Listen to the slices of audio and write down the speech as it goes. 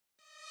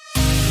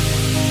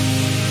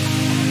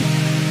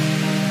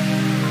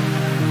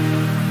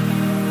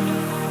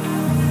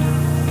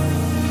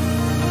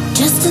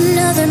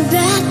another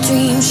bad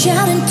dream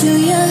shouting to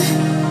you.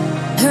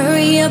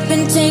 Hurry up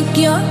and take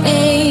your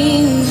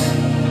aim.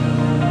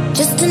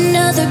 Just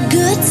another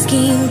good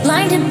scheme,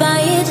 blinded by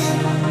it,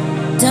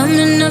 dumb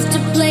enough to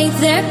play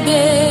their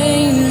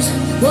games.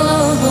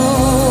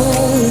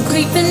 Whoa,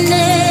 creeping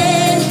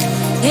in,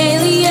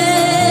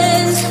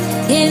 aliens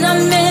in our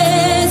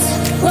midst.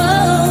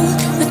 Whoa,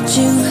 but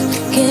you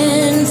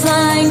can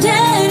find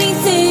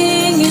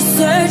anything you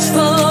search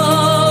for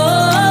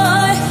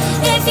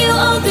if you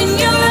open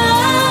your eyes.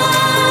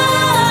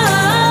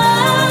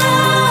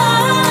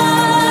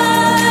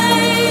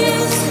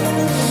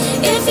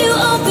 If you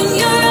open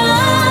your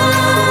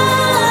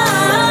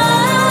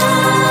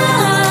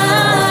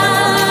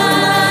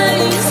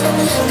eyes,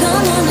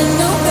 come on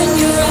and open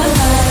your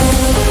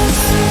eyes.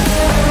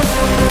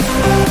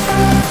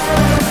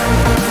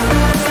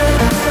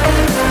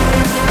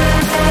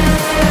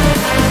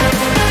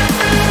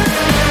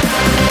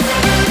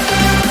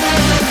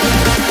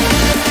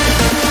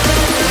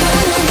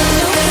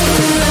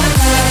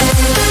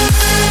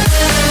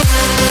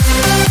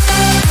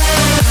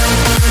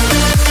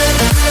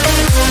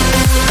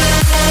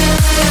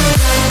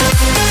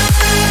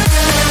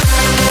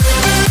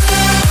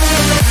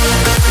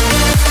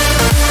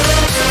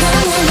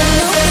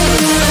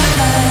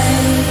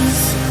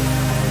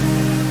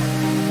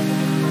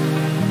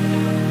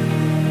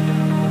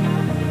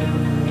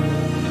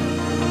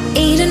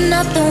 Eating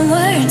up the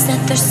words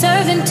that they're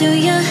serving to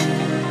you,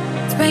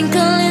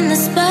 sprinkle in the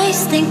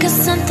spice, think of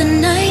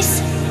something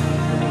nice.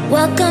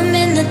 Welcome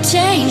in the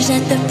change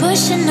that they're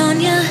pushing on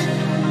you.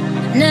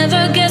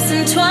 Never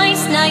guessing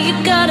twice, now you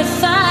gotta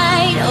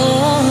fight.